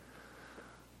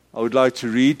I would like to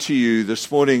read to you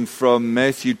this morning from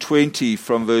Matthew 20,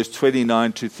 from verse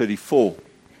 29 to 34.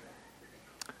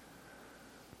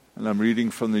 And I'm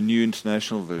reading from the New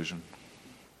International Version.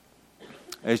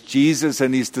 As Jesus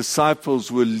and his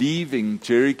disciples were leaving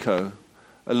Jericho,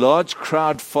 a large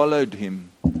crowd followed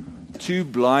him. 2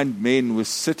 blind men were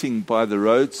sitting by the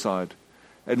roadside,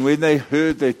 and when they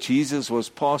heard that Jesus was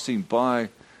passing by,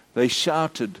 they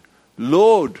shouted,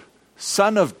 "Lord,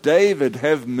 Son of David,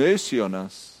 have mercy on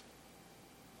us."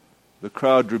 The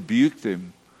crowd rebuked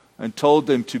them and told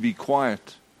them to be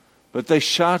quiet. But they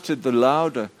shouted the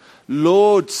louder,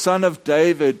 "Lord, Son of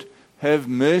David, have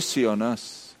mercy on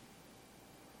us."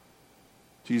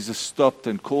 Jesus stopped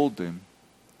and called them.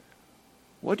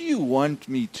 "What do you want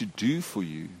me to do for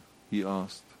you?" he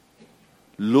asked.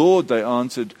 "Lord," they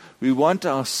answered, "we want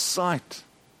our sight."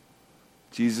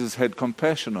 Jesus had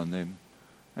compassion on them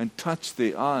and touched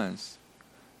their eyes.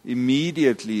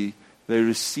 Immediately they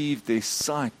received their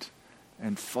sight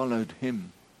and followed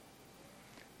him.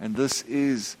 And this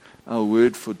is our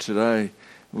word for today.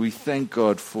 We thank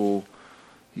God for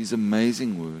his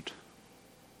amazing word.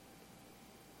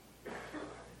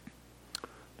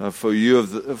 Now, for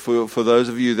those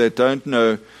of you that don't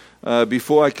know,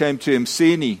 before I came to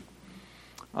Mseni,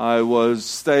 I was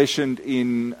stationed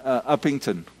in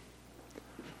Uppington.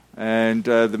 And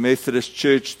the Methodist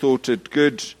Church thought it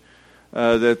good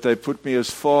that they put me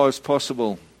as far as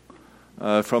possible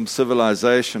from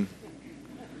civilization.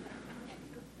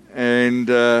 And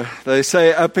they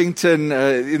say Uppington,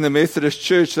 in the Methodist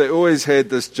Church, they always had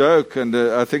this joke, and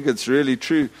I think it's really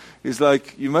true. It's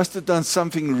like, you must have done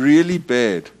something really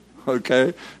bad,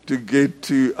 okay, to get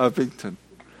to Uppington.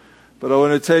 But I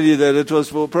want to tell you that it was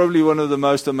probably one of the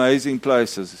most amazing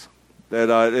places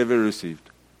that I'd ever received,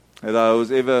 that I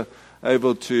was ever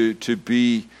able to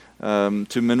be,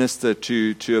 to minister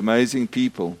to amazing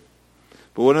people.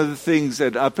 But one of the things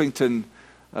at Uppington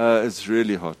is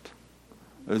really hot.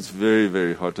 It's very,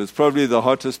 very hot. It's probably the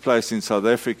hottest place in South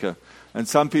Africa. And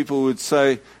some people would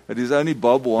say it is only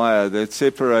barbed wire that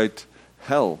separate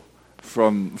hell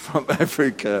from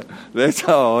Africa. That's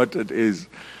how hot it is.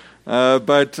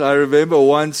 But I remember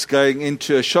once going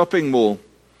into a shopping mall,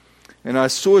 and I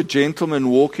saw a gentleman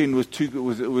walking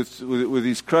with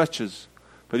his crutches,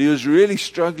 but he was really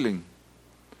struggling.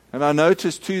 And I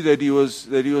noticed too that he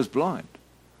was blind.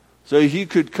 So he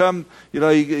could come,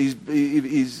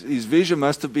 his vision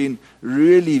must have been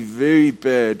really very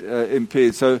bad,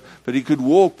 impaired. So, but he could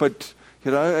walk,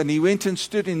 and he went and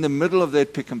stood in the middle of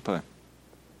that Pick n Pay.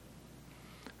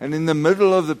 And in the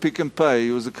middle of the Pick n Pay,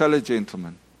 he was a colored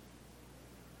gentleman.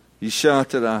 He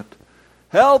shouted out,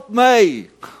 "Help me!"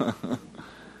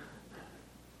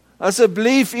 I said,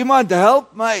 "Believe iemand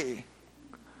help me."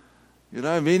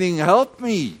 Meaning help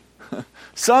me.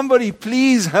 Somebody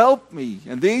please help me.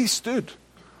 And there he stood.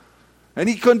 And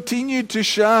he continued to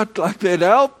shout like that,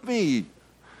 "Help me,"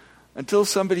 until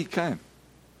somebody came.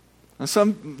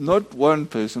 And not one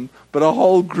person, but a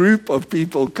whole group of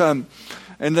people come.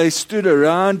 And they stood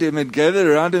around him and gathered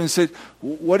around him and said,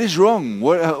 "What is wrong?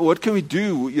 What can we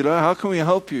do? How can we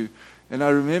help you?" And I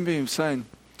remember him saying,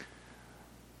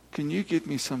 "Can you get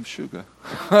me some sugar?"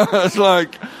 It's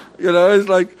like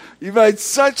he made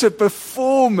such a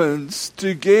performance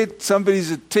to get somebody's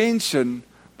attention,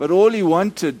 but all he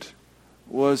wanted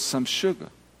was some sugar.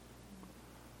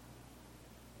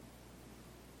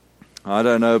 I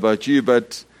don't know about you,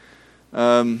 but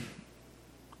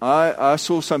I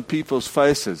saw some people's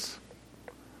faces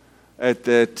at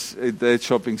that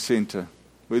shopping center.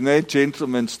 When that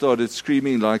gentleman started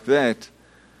screaming like that,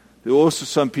 there were also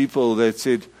some people that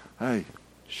said, "Hey,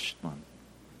 shh, man.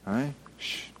 Hey,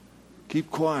 shh.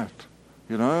 Keep quiet.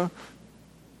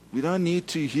 We don't need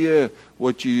to hear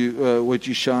what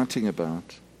you're shouting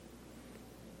about."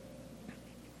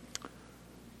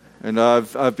 And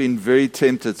I've been very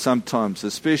tempted sometimes,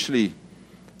 especially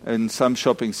in some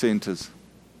shopping centers,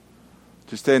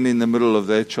 to stand in the middle of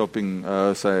that shopping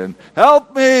saying,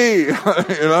 "Help me!"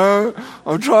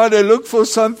 I'm trying to look for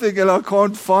something and I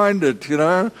can't find it,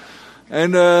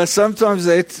 And sometimes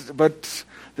but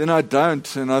then I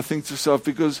don't, and I think to myself,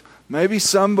 because maybe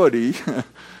somebody's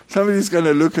going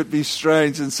to look at me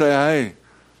strange and say,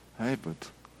 hey,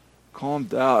 but calm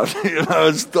down,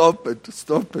 stop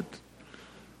it.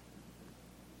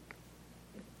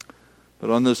 But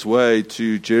on this way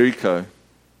to Jericho,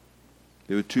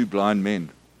 there were 2 blind men.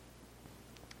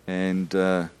 And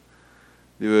there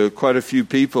were quite a few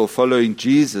people following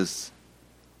Jesus.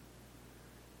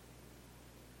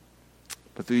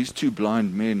 But these 2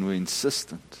 blind men were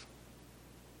insistent.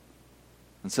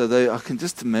 And so I can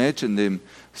just imagine them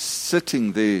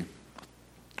sitting there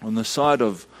on the side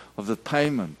of of the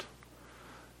payment.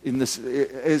 In this,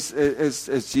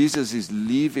 as Jesus is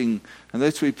leaving, and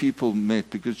that's where people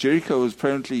met, because Jericho was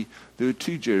apparently, there were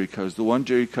two Jerichos. The one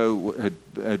Jericho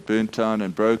had burnt down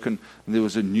and broken, and there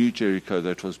was a new Jericho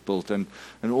that was built, and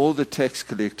all the tax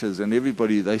collectors and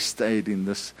everybody, they stayed in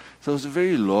this. So it was a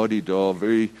very la-di-da,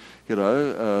 very,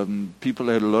 people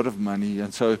had a lot of money,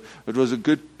 and so it was a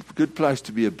good place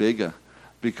to be a beggar,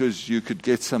 because you could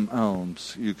get some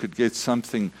alms, you could get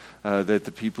something that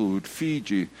the people would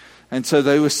feed you. And so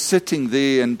they were sitting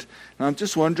there, and I'm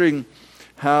just wondering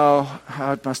how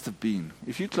it must have been.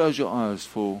 If you close your eyes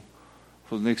for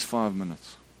the next 5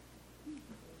 minutes.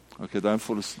 Okay, don't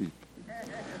fall asleep.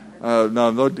 No,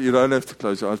 not. You don't have to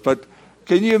close your eyes. But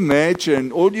can you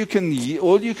imagine? All you can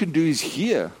do is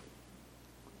hear.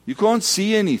 You can't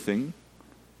see anything.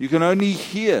 You can only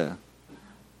hear.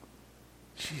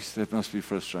 Jeez, that must be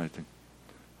frustrating.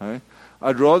 Okay?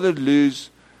 I'd rather lose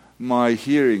my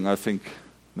hearing, I think.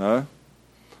 No?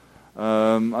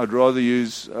 I'd rather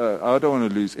use, I don't want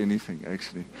to lose anything,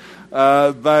 actually.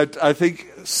 But I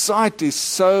think sight is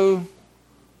so,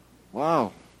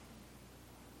 wow.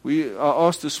 I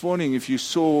asked this morning if you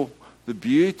saw the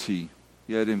beauty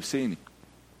here at Mseni.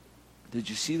 Did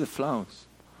you see the flowers?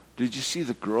 Did you see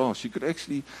the grass? You could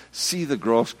actually see the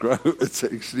grass grow. It's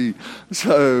actually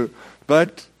so,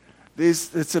 but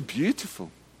it's a beautiful.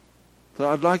 So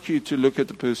I'd like you to look at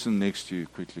the person next to you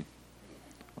quickly.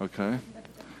 Okay?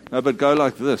 No, but go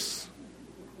like this.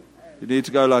 You need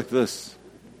to go like this.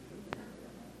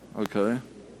 Okay?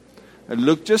 And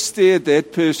look, just stare at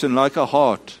that person like a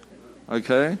heart.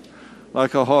 Okay?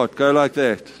 Like a heart. Go like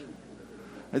that.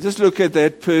 And just look at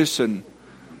that person.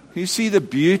 You see the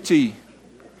beauty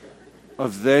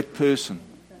of that person.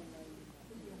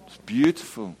 It's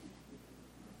beautiful.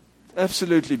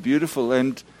 Absolutely beautiful.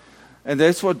 And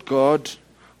that's what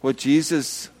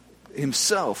Jesus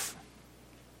himself,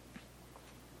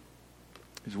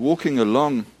 he's walking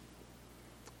along.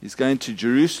 He's going to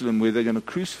Jerusalem where they're going to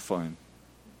crucify him.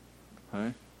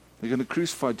 Okay? They're going to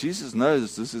crucify. Jesus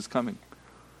knows this is coming.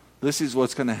 This is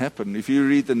what's going to happen. If you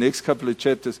read the next couple of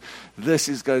chapters, this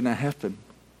is going to happen.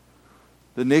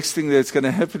 The next thing that's going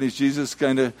to happen is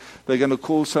they're going to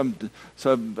call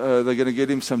they're going to get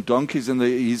him some donkeys, and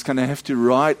he's going to have to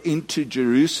ride into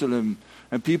Jerusalem,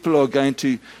 and people are going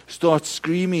to start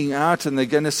screaming out, and they're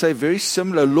going to say very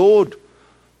similar, Lord,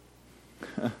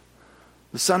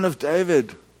 the Son of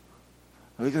David.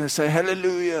 They're going to say,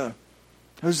 Hallelujah,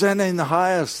 Hosanna in the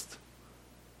highest.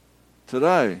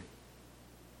 Today,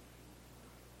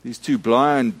 these two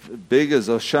blind beggars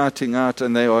are shouting out,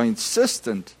 and they are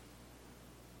insistent.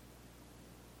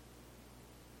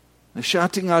 They're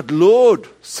shouting out, Lord,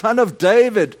 Son of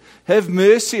David, have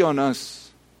mercy on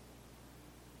us.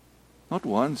 Not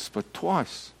once, but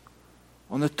twice.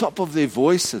 On the top of their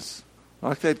voices,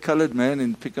 like that colored man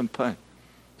in Pick and Pay,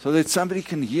 so that somebody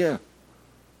can hear.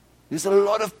 There's a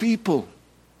lot of people.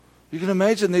 You can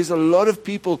imagine there's a lot of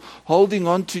people holding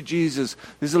on to Jesus.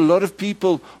 There's a lot of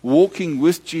people walking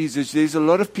with Jesus. There's a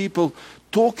lot of people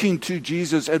talking to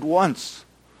Jesus at once.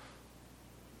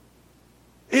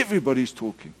 Everybody's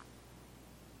talking.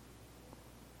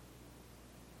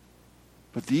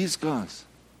 But these guys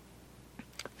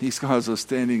are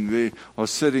standing there, are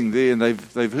sitting there, and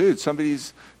they've heard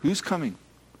who's coming?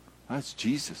 Oh, it's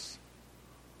Jesus.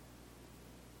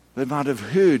 They might have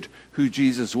heard who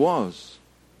Jesus was.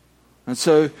 And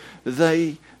so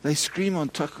they scream on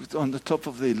the top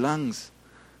of their lungs.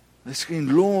 They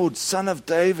scream, Lord, Son of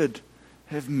David,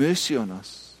 have mercy on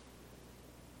us.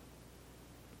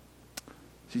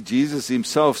 See, Jesus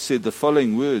himself said the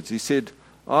following words. He said,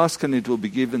 ask and it will be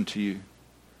given to you.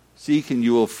 Seek and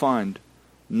you will find.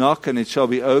 Knock and it shall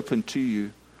be opened to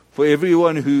you. For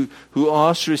everyone who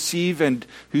asks, receives, and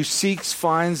who seeks,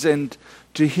 finds, and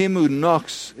to him who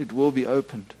knocks, it will be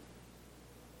opened.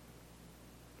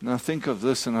 And I think of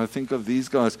this, and I think of these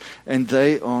guys, and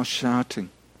they are shouting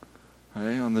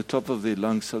on the top of their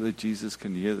lungs so that Jesus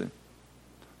can hear them.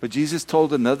 But Jesus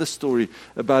told another story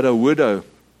about a widow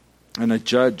and a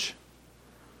judge.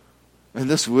 And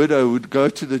this widow would go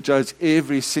to the judge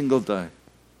every single day.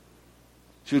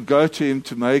 She would go to him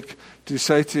to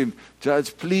say to him,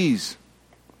 Judge, please,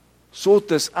 sort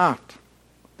this out.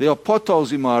 There are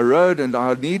potholes in my road and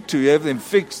I need to have them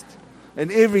fixed.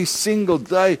 And every single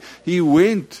day he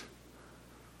went.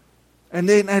 And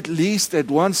then at least at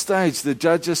one stage the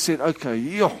judge just said,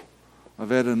 okay, I've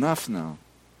had enough now.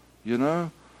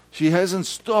 She hasn't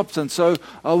stopped, and so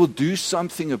I will do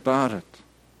something about it.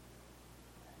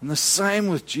 And the same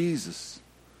with Jesus.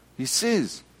 He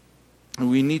says, and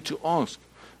we need to ask.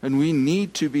 And we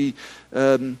need to be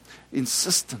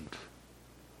insistent.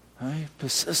 Hey,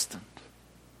 persistent.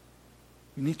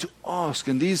 You need to ask.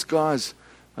 And these guys,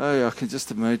 hey, I can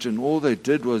just imagine all they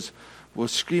did was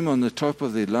scream on the top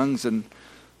of their lungs. And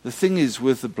the thing is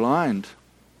with the blind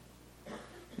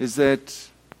is that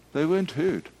they weren't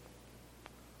heard.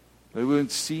 They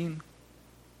weren't seen.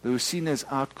 They were seen as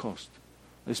outcast,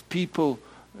 as people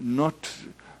not.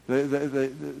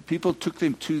 People took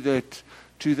them to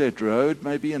that road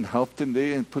maybe and helped them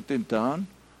there and put them down,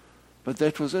 but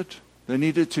that was it. They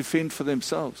needed to fend for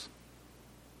themselves.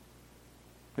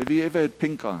 Have you ever had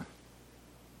pink eye?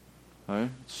 Oh,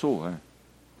 sore, eh?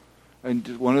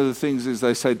 And one of the things is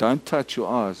they say, don't touch your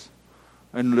eyes.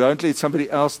 And don't let somebody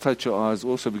else touch your eyes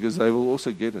also, because they will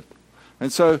also get it.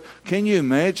 And so, can you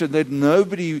imagine that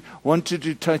nobody wanted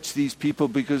to touch these people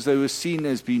because they were seen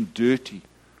as being dirty?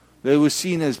 They were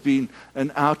seen as being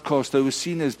an outcast. They were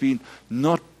seen as being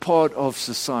not part of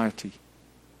society.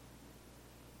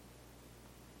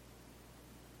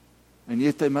 And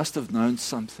yet they must have known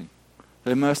something.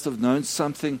 They must have known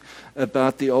something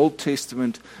about the Old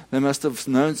Testament. They must have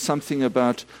known something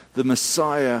about the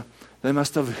Messiah. They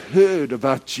must have heard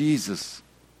about Jesus.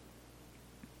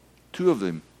 Two of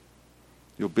them.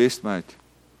 Your best mate.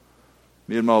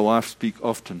 Me and my wife speak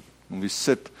often. And we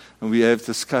sit and we have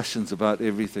discussions about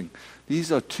everything.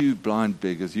 These are two blind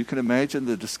beggars. You can imagine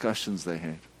the discussions they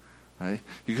had. Right?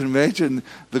 You can imagine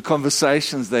the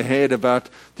conversations they had about,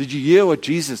 did you hear what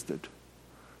Jesus did?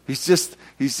 He's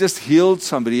just healed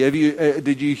somebody.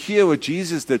 Did you hear what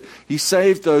Jesus did? He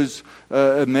saved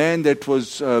a man that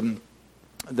was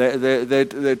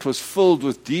that was filled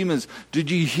with demons. Did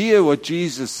you hear what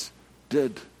Jesus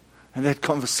did? And that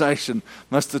conversation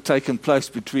must have taken place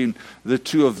between the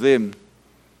two of them.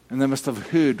 And they must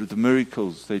have heard the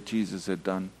miracles that Jesus had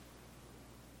done.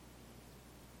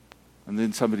 And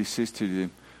then somebody says to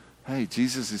them, hey,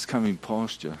 Jesus is coming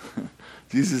past you.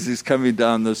 Jesus is coming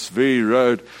down this very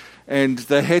road. And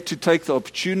they had to take the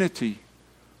opportunity.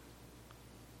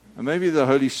 And maybe the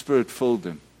Holy Spirit filled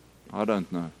them. I don't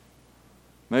know.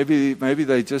 Maybe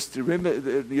they just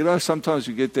remember, sometimes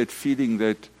you get that feeling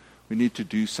that we need to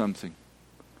do something.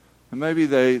 And maybe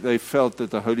they felt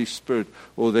that the Holy Spirit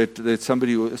or that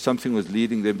something was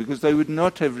leading them, because they would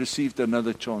not have received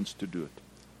another chance to do it.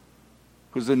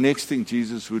 Because the next thing,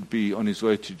 Jesus would be on his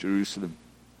way to Jerusalem.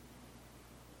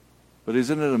 But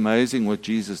isn't it amazing what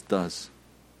Jesus does?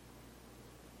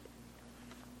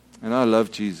 And I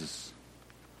love Jesus.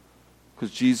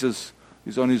 Because Jesus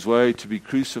is on his way to be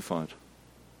crucified.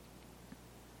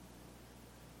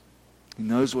 He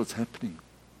knows what's happening.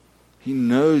 He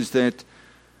knows that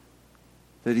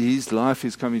his life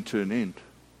is coming to an end.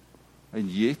 And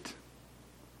yet,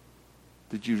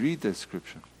 did you read that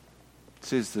scripture? It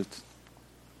says that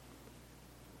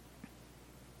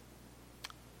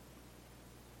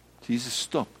Jesus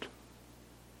stopped.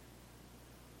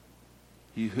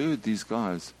 He heard these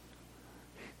guys.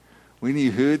 When he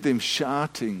heard them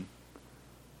shouting,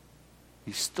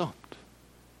 he stopped.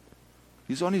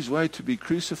 He's on his way to be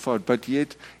crucified, but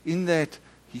yet in that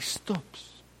he stops.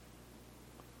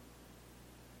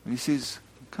 And he says,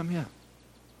 come here.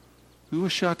 Who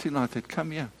was shouting like that?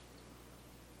 Come here.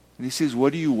 And he says,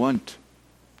 what do you want?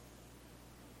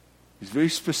 He's very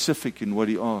specific in what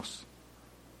he asks.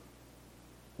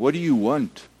 What do you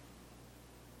want?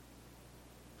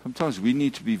 Sometimes we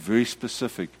need to be very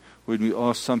specific when we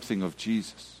ask something of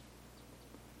Jesus.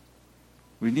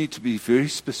 We need to be very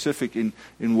specific in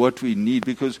what we need,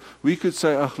 because we could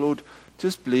say, oh Lord,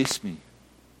 just bless me.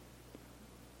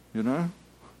 And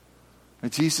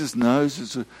Jesus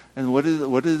knows. And what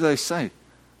do they say?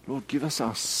 Lord, give us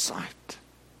our sight.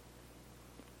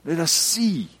 Let us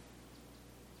see.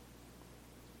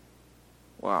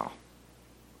 Wow.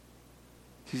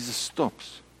 Jesus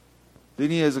stops. Then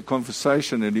he has a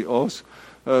conversation and he asks,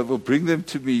 well, bring them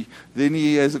to me. Then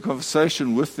he has a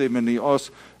conversation with them and he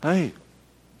asks, hey,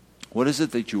 what is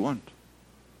it that you want?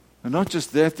 And not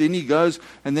just that, then he goes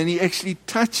and then he actually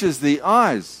touches their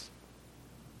eyes.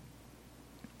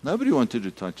 Nobody wanted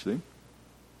to touch them.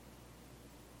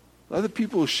 Other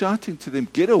people were shouting to them,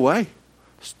 get away.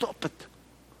 Stop it.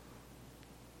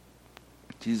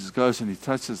 Jesus goes and he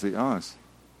touches their eyes.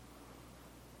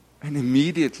 And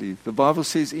immediately, the Bible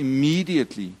says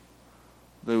immediately,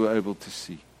 they were able to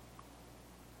see.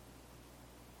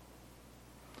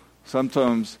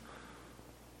 Sometimes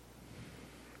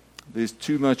there's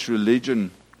too much religion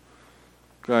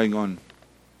going on.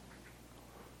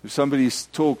 If somebody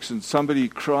talks and somebody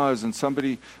cries and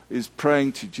somebody is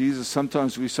praying to Jesus,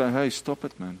 sometimes we say, hey, stop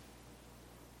it, man.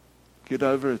 Get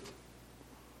over it.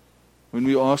 When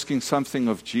we're asking something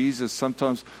of Jesus,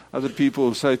 sometimes other people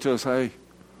will say to us, hey,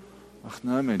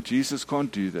 no, man, Jesus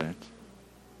can't do that.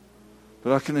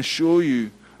 But I can assure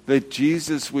you that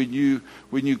Jesus, when you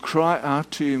cry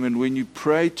out to Him and when you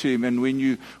pray to Him and when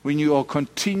you are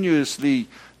continuously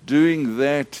doing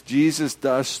that, Jesus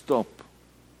does stop.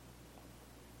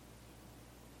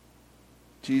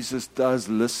 Jesus does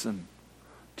listen.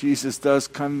 Jesus does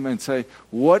come and say,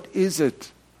 what is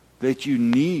it that you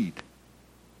need?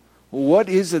 What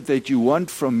is it that you want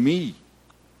from me?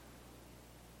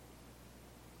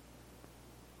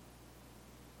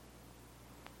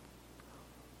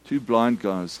 Two blind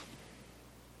guys.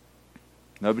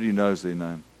 Nobody knows their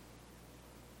name.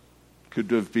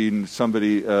 Could have been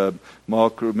somebody.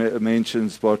 Mark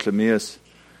mentions Bartimaeus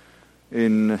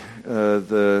in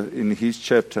his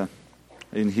chapter,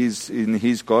 in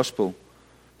his gospel.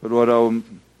 But what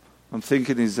I'm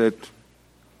thinking is that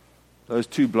those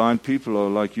two blind people are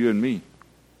like you and me.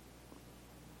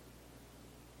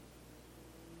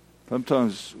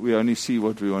 Sometimes we only see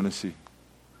what we want to see.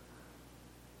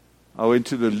 I went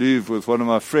to the Louvre with one of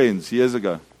my friends years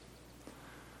ago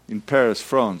in Paris,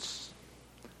 France.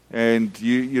 And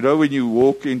you know when you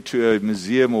walk into a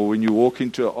museum or when you walk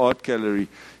into an art gallery,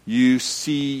 you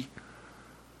see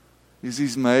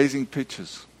these amazing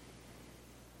pictures.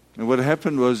 And what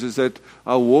happened is that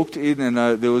I walked in and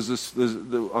there was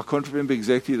I can't remember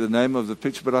exactly the name of the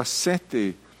picture, but I sat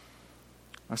there.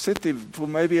 I sat there for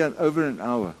maybe over an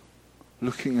hour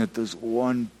looking at this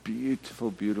one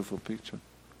beautiful, beautiful picture.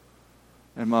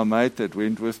 And my mate that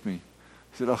went with me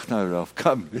said, "Oh no, Ralph,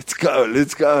 come, let's go.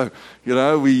 You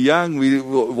know, we're young.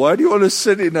 Why do you want to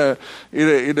sit in a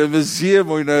museum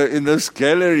or in this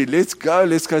gallery? Let's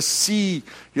go see,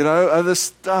 other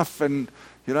stuff." And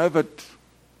but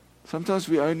sometimes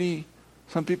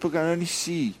some people can only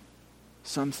see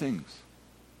some things.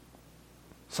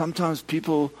 Sometimes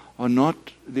people are not,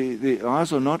 their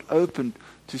eyes are not open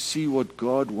to see what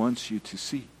God wants you to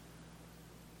see.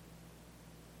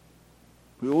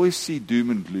 We always see doom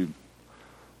and gloom.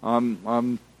 I'm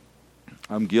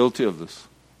guilty of this.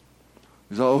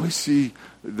 Because I always see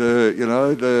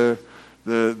the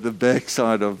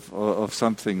backside of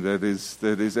something that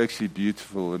is actually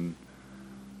beautiful,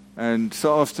 and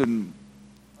so often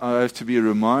I have to be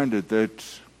reminded that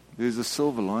there's a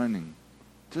silver lining.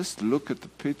 Just look at the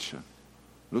picture.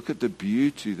 Look at the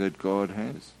beauty that God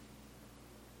has.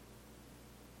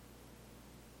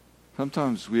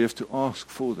 Sometimes we have to ask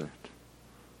for that.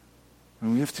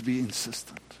 And we have to be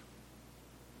insistent.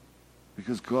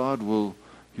 Because God will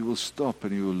stop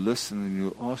and He will listen and He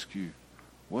will ask you,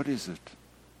 what is it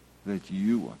that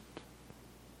you want?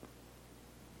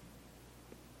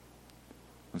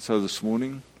 And so this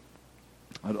morning,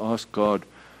 I'd ask God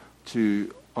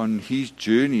to, on His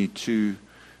journey to,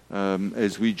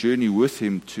 as we journey with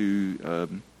Him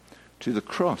to the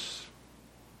cross,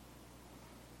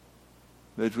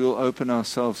 that we'll open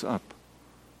ourselves up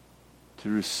to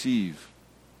receive,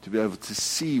 to be able to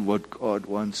see what God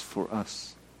wants for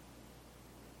us.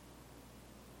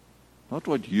 Not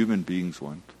what human beings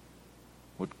want,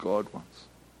 what God wants.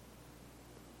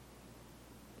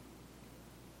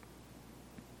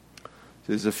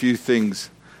 There's a few things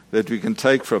that we can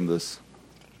take from this.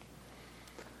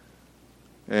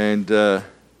 And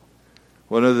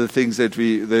one of the things that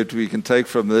we can take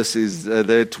from this is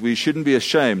that we shouldn't be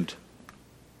ashamed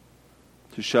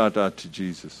to shout out to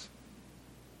Jesus.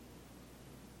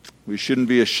 We shouldn't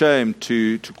be ashamed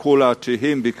to call out to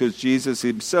Him, because Jesus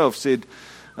Himself said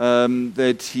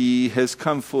that He has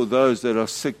come for those that are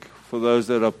sick, for those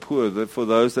that are poor, for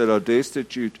those that are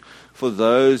destitute, for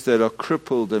those that are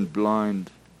crippled and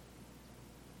blind.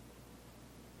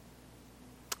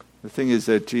 The thing is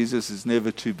that Jesus is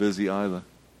never too busy either.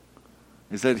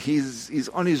 Is that He's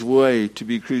on His way to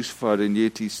be crucified, and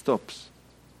yet He stops.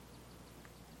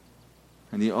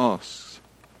 And He asks,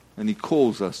 and He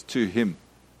calls us to Him.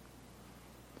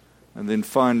 And then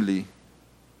finally,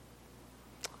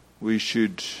 we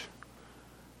should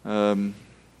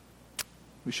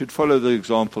follow the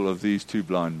example of these two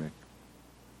blind men.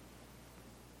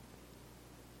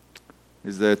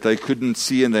 Is that they couldn't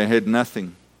see and they had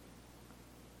nothing.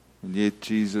 And yet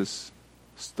Jesus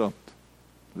stopped,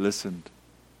 listened,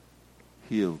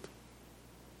 healed,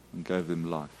 and gave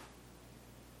them life.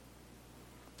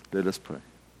 Let us pray.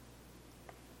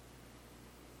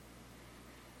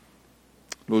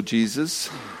 Lord Jesus,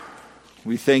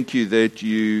 we thank You that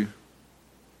You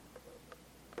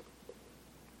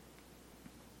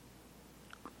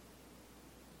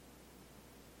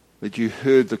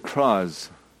heard the cries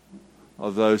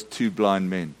of those two blind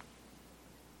men.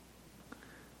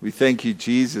 We thank You,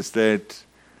 Jesus, that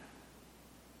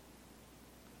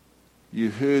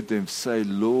You heard them say,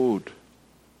 "Lord,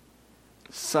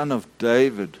 Son of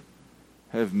David,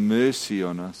 have mercy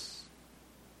on us."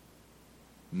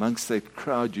 Amongst that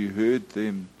crowd, you heard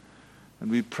them.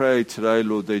 And we pray today,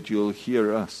 Lord, that you'll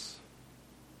hear us.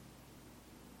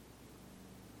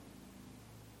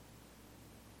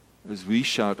 As we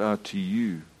shout out to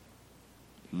you,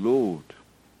 Lord,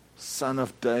 Son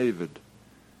of David,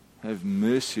 have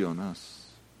mercy on us.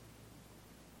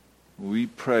 We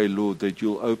pray, Lord, that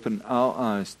you'll open our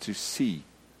eyes to see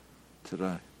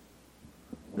today.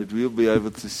 That we'll be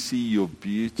able to see your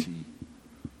beauty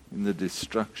in the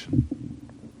destruction.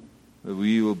 That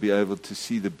we will be able to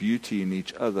see the beauty in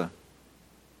each other.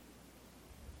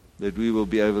 That we will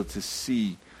be able to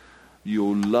see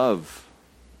your love.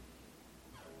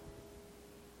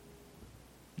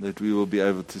 That we will be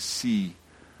able to see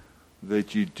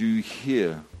that you do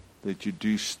hear, that you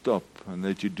do stop, and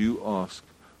that you do ask,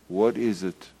 what is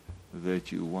it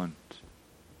that you want?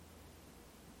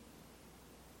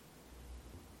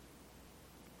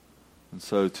 And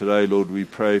so today, Lord, we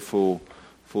pray for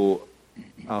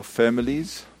our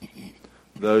families,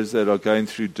 those that are going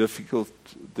through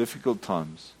difficult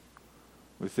times.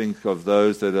 We think of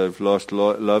those that have lost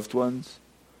loved ones.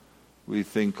 We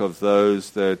think of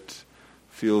those that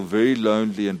feel very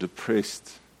lonely and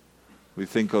depressed. We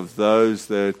think of those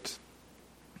that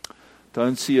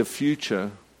don't see a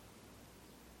future,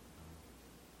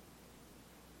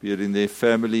 be it in their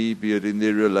family, be it in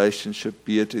their relationship,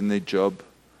 be it in their job,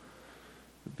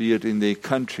 be it in their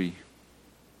country,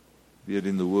 be it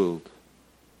in the world.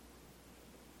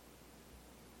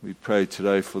 We pray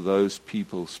today for those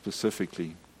people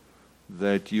specifically,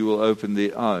 that you will open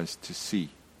their eyes to see.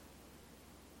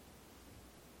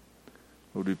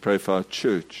 Lord, we pray for our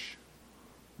church.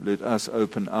 Let us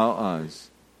open our eyes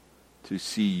to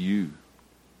see you.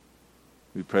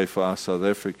 We pray for our South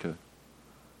Africa.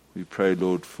 We pray,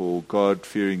 Lord, for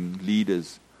God-fearing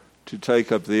leaders to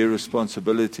take up their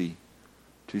responsibility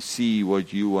to see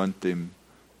what you want them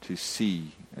to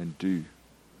see and do.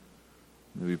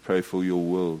 And we pray for your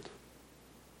world,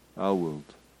 our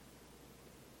world.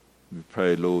 We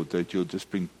pray, Lord, that you'll just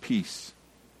bring peace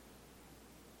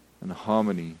and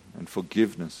harmony and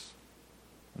forgiveness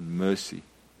and mercy.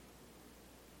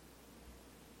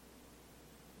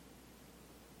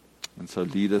 And so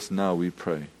lead us now, we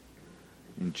pray.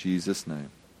 In Jesus' name.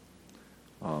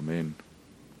 Amen.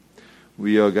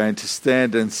 We are going to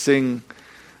stand and sing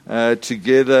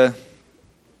together.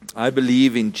 I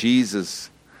believe in Jesus.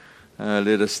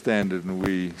 Let us stand and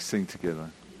we sing together.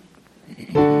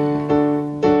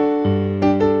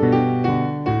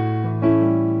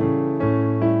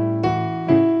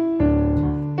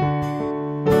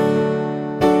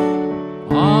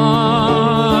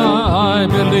 I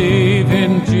believe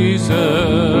in Jesus.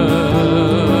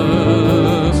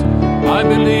 I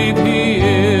believe he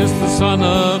is the Son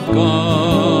of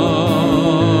God.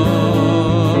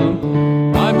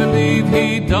 I believe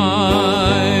he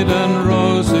died and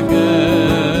rose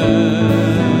again.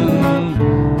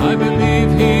 I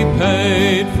believe he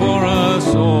paid for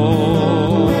us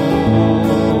all.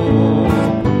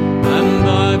 And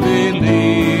I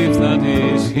believe that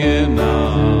he's here now.